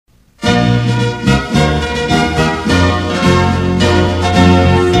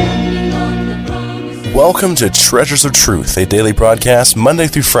Welcome to Treasures of Truth, a daily broadcast Monday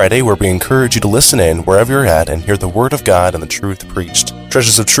through Friday where we encourage you to listen in wherever you're at and hear the Word of God and the truth preached.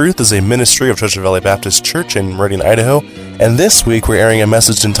 Treasures of Truth is a ministry of Treasure Valley Baptist Church in Meridian, Idaho, and this week we're airing a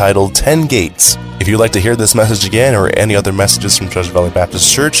message entitled 10 Gates. If you'd like to hear this message again or any other messages from Treasure Valley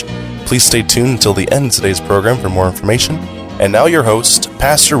Baptist Church, please stay tuned until the end of today's program for more information. And now your host,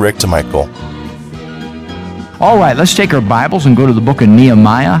 Pastor Rick DeMichael. All right, let's take our Bibles and go to the book of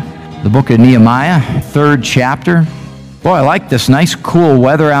Nehemiah. The book of Nehemiah, 3rd chapter. Boy, I like this nice cool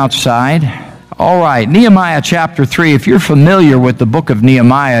weather outside. All right, Nehemiah chapter 3. If you're familiar with the book of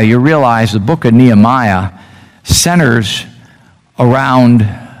Nehemiah, you realize the book of Nehemiah centers around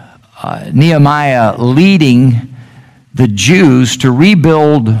Nehemiah leading the Jews to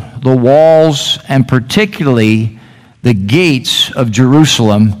rebuild the walls and particularly the gates of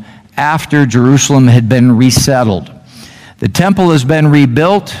Jerusalem after Jerusalem had been resettled. The temple has been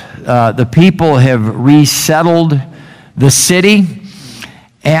rebuilt. The people have resettled the city,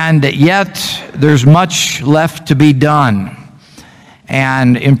 and yet there's much left to be done.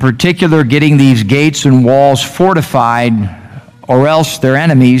 And in particular, getting these gates and walls fortified, or else their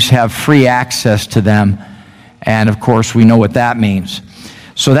enemies have free access to them. And of course, we know what that means.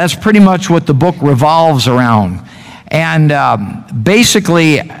 So that's pretty much what the book revolves around. And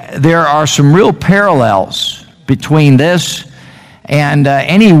basically, there are some real parallels between this and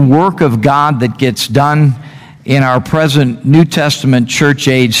any work of God that gets done in our present New Testament church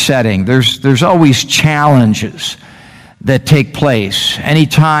age setting. There's always challenges that take place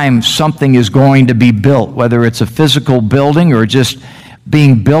anytime something is going to be built, whether it's a physical building or just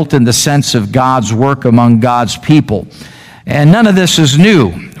being built in the sense of God's work among God's people. And none of this is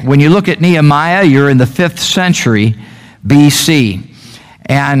new. When you look at Nehemiah, you're in the 5th century BC.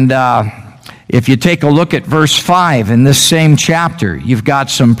 And if you take a look at verse 5 in this same chapter, you've got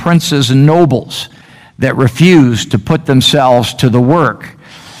some princes and nobles that refuse to put themselves to the work.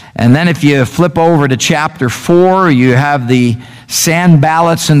 And then if you flip over to chapter 4, you have the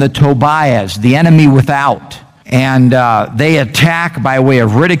Sanballats and the Tobias, the enemy without. And they attack by way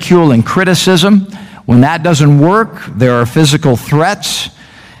of ridicule and criticism. When that doesn't work, there are physical threats.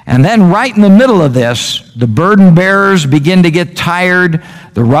 And then right in the middle of this, the burden bearers begin to get tired.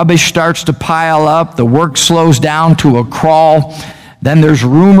 The rubbish starts to pile up. The work slows down to a crawl. Then there's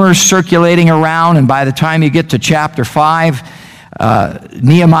rumors circulating around. And by the time you get to chapter 5,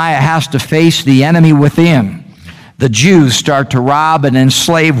 Nehemiah has to face the enemy within. The Jews start to rob and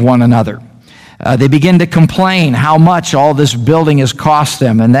enslave one another. They begin to complain how much all this building has cost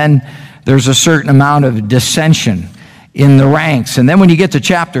them. And then there's a certain amount of dissension in the ranks. And then when you get to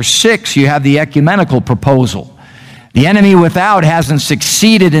chapter 6, you have the ecumenical proposal. The enemy without hasn't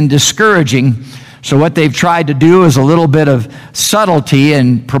succeeded in discouraging, so what they've tried to do is a little bit of subtlety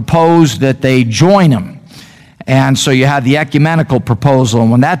and propose that they join them. And so you have the ecumenical proposal.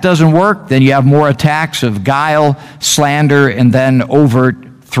 And when that doesn't work, then you have more attacks of guile, slander, and then overt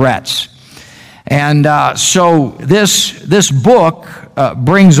threats. And so this book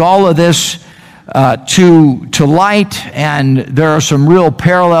brings all of this to light, and there are some real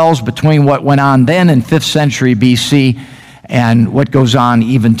parallels between what went on then in 5th century BC and what goes on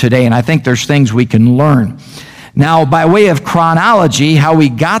even today. And I think there's things we can learn. Now, by way of chronology, how we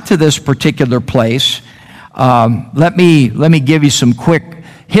got to this particular place, let me give you some quick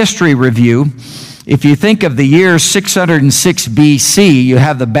history review. If you think of the year 606 BC, you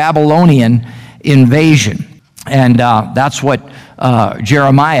have the Babylonian invasion. And that's what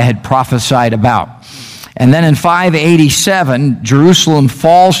Jeremiah had prophesied about. And then in 587, Jerusalem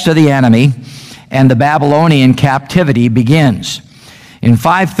falls to the enemy, and the Babylonian captivity begins. In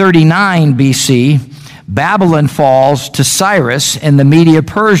 539 BC, Babylon falls to Cyrus in the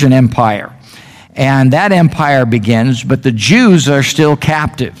Medo-Persian Empire. And that empire begins, but the Jews are still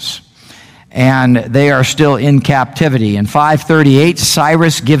captives. And they are still in captivity. In 538,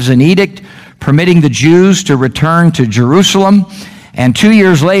 Cyrus gives an edict permitting the Jews to return to Jerusalem. And 2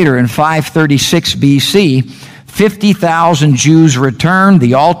 years later, in 536 BC, 50,000 Jews return.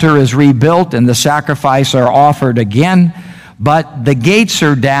 The altar is rebuilt and the sacrifices are offered again. But the gates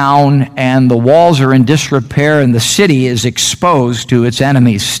are down and the walls are in disrepair and the city is exposed to its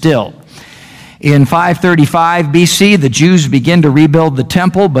enemies still. In 535 BC, the Jews begin to rebuild the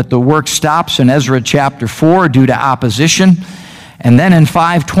temple, but the work stops in Ezra chapter 4 due to opposition. And then in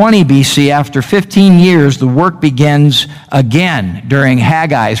 520 BC, after 15 years, the work begins again during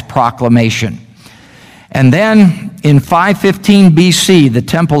Haggai's proclamation. And then in 515 BC, the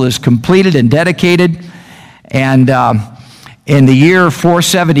temple is completed and dedicated. And in the year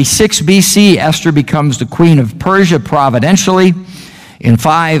 476 BC, Esther becomes the queen of Persia providentially. In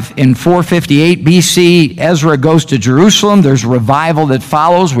 458 BC, Ezra goes to Jerusalem. There's a revival that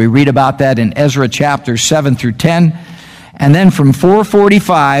follows. We read about that in Ezra chapters 7 through 10. And then from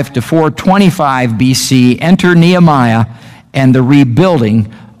 445 to 425 BC, enter Nehemiah and the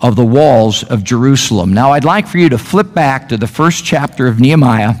rebuilding of the walls of Jerusalem. Now, I'd like for you to flip back to the first chapter of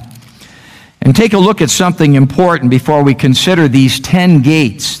Nehemiah and take a look at something important before we consider these 10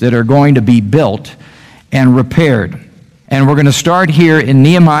 gates that are going to be built and repaired. And we're going to start here in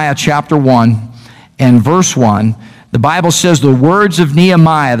Nehemiah chapter 1 and verse 1. The Bible says, the words of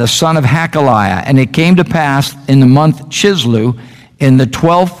Nehemiah, the son of Hakaliah, and it came to pass in the month Chislew, in the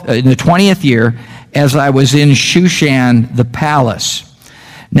 20th year, as I was in Shushan the palace.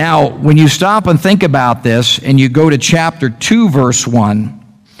 Now, when you stop and think about this, and you go to chapter 2, verse 1,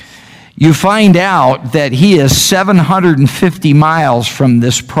 you find out that he is 750 miles from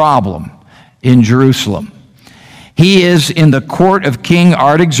this problem in Jerusalem. He is in the court of King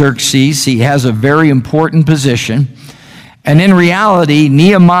Artaxerxes. He has a very important position. And in reality,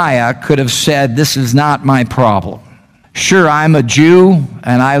 Nehemiah could have said, this is not my problem. Sure, I'm a Jew,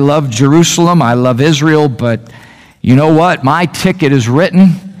 and I love Jerusalem, I love Israel, but you know what? My ticket is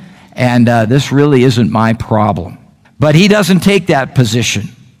written, and this really isn't my problem. But he doesn't take that position.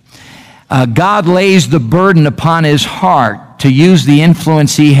 God lays the burden upon his heart to use the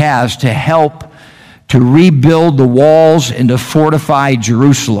influence he has to help to rebuild the walls and to fortify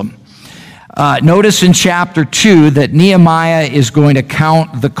Jerusalem. Notice in chapter 2 that Nehemiah is going to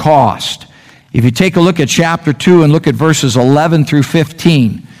count the cost. If you take a look at chapter 2 and look at verses 11 through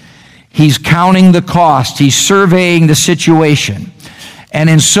 15, he's counting the cost. He's surveying the situation. And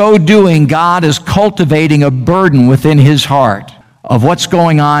in so doing, God is cultivating a burden within his heart of what's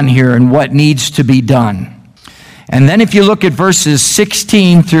going on here and what needs to be done. And then if you look at verses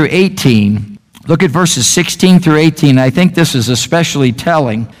 16 through 18, look at verses 16 through 18. I think this is especially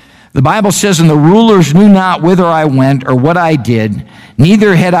telling. The Bible says, and the rulers knew not whither I went or what I did,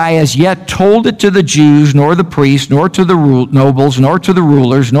 neither had I as yet told it to the Jews, nor the priests, nor to the nobles, nor to the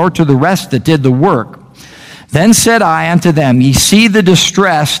rulers, nor to the rest that did the work. Then said I unto them, ye see the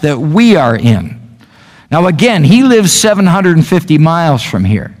distress that we are in. Now again, he lives 750 miles from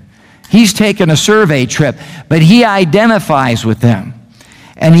here. He's taken a survey trip, but he identifies with them.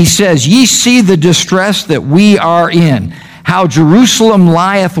 And he says, ye see the distress that we are in, how Jerusalem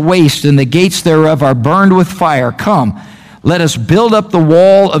lieth waste, and the gates thereof are burned with fire. Come, let us build up the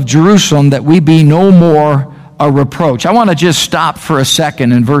wall of Jerusalem, that we be no more a reproach. I want to just stop for a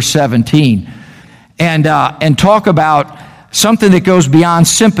second in verse 17 and talk about something that goes beyond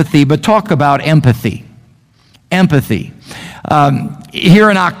sympathy, but talk about empathy. Empathy. Here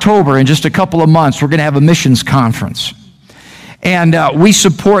in October, in just a couple of months, we're going to have a missions conference. And we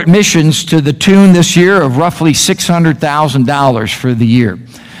support missions to the tune this year of roughly $600,000 for the year.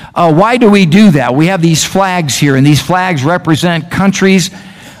 Why do we do that? We have these flags here, and these flags represent countries.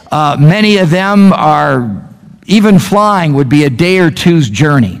 Many of them are, even flying would be a day or two's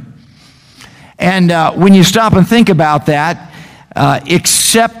journey. And when you stop and think about that,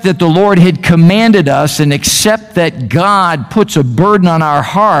 except that the Lord had commanded us, and except that God puts a burden on our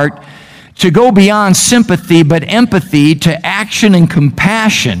heart to go beyond sympathy but empathy to action and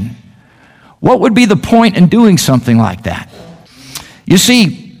compassion, what would be the point in doing something like that? You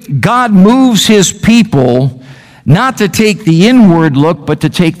see, God moves his people not to take the inward look, but to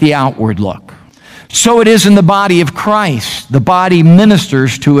take the outward look. So it is in the body of Christ. The body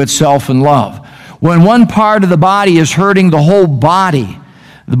ministers to itself in love. When one part of the body is hurting, the whole body,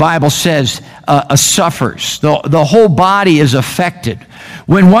 the Bible says, suffers. The whole body is affected.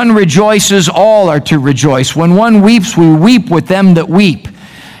 When one rejoices, all are to rejoice. When one weeps, we weep with them that weep.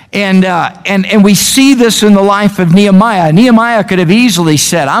 And we see this in the life of Nehemiah. Nehemiah could have easily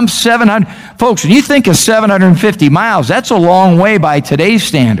said, I'm 700. Folks, when you think of 750 miles, that's a long way by today's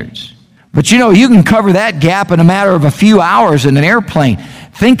standards. But you know, you can cover that gap in a matter of a few hours in an airplane.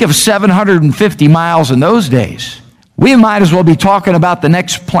 Think of 750 miles in those days. We might as well be talking about the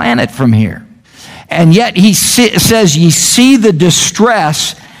next planet from here. And yet he says, ye see the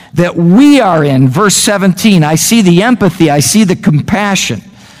distress that we are in. Verse 17, I see the empathy, I see the compassion.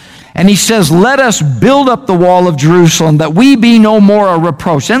 And he says, let us build up the wall of Jerusalem, that we be no more a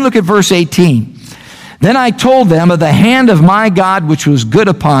reproach. Then look at verse 18. Then I told them of the hand of my God which was good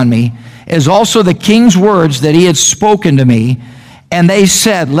upon me, as also the king's words that he had spoken to me. And they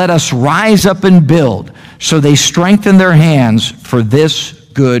said, let us rise up and build. So they strengthened their hands for this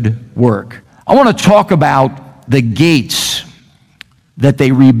good work. I want to talk about the gates that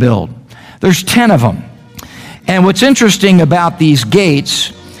they rebuild. There's 10 of them. And what's interesting about these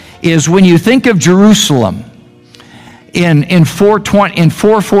gates is when you think of Jerusalem, in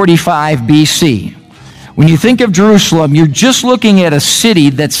 445 BC. When you think of Jerusalem, you're just looking at a city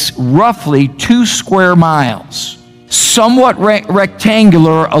that's roughly 2 square miles, somewhat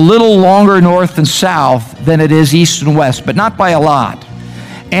rectangular, a little longer north and south than it is east and west, but not by a lot.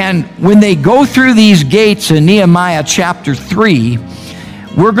 And when they go through these gates in Nehemiah chapter 3,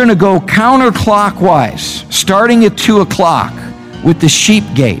 we're going to go counterclockwise, starting at 2 o'clock with the sheep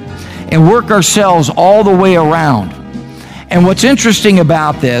gate, and work ourselves all the way around. And what's interesting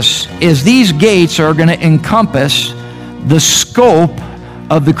about this is these gates are going to encompass the scope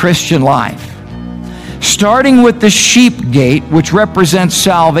of the Christian life. Starting with the sheep gate, which represents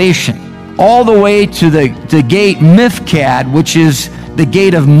salvation, all the way to the gate Mifkad, which is the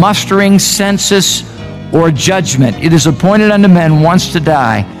gate of mustering, census, or judgment. It is appointed unto men once to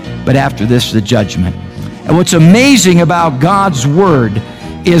die, but after this the judgment. And what's amazing about God's Word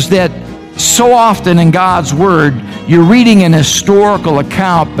is that so often in God's Word, you're reading an historical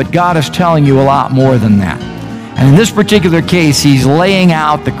account, but God is telling you a lot more than that. And in this particular case, He's laying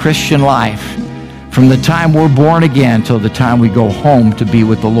out the Christian life from the time we're born again till the time we go home to be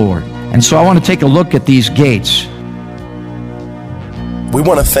with the Lord. And so I want to take a look at these gates. We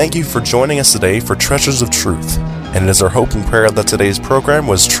want to thank you for joining us today for Treasures of Truth, and it is our hope and prayer that today's program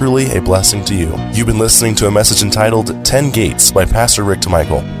was truly a blessing to you. You've been listening to a message entitled 10 Gates by Pastor Rick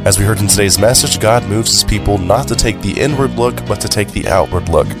DeMichael. As we heard in today's message, God moves His people not to take the inward look, but to take the outward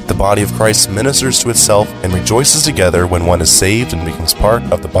look. The body of Christ ministers to itself and rejoices together when one is saved and becomes part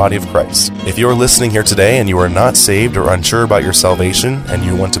of the body of Christ. If you are listening here today and you are not saved or unsure about your salvation, and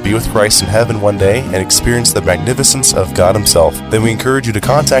you want to be with Christ in heaven one day and experience the magnificence of God Himself, then we encourage you to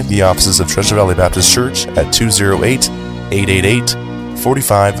contact the offices of Treasure Valley Baptist Church at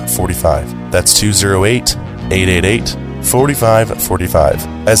 208-888-4545. That's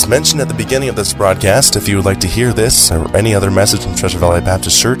 208-888-4545. As mentioned at the beginning of this broadcast, if you would like to hear this or any other message from Treasure Valley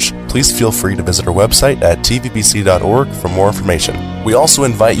Baptist Church, please feel free to visit our website at tvbc.org for more information. We also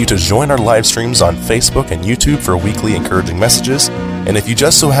invite you to join our live streams on Facebook and YouTube for weekly encouraging messages. And if you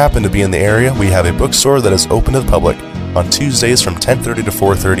just so happen to be in the area, we have a bookstore that is open to the public on Tuesdays from 10:30 to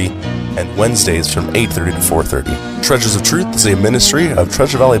 4:30 and Wednesdays from 8:30 to 4:30. Treasures of Truth is a ministry of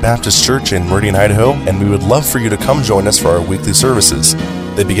Treasure Valley Baptist Church in Meridian, Idaho, and we would love for you to come join us for our weekly services.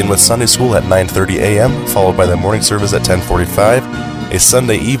 They begin with Sunday school at 9:30 a.m., followed by the morning service at 10:45, a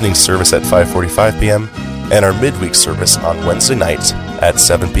Sunday evening service at 5:45 p.m., and our midweek service on Wednesday nights at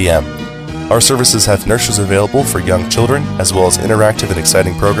 7 p.m. Our services have nurseries available for young children, as well as interactive and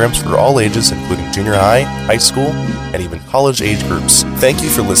exciting programs for all ages, including junior high, high school, and even college age groups. Thank you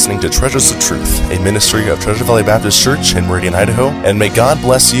for listening to Treasures of Truth, a ministry of Treasure Valley Baptist Church in Meridian, Idaho, and may God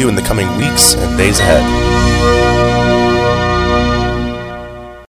bless you in the coming weeks and days ahead.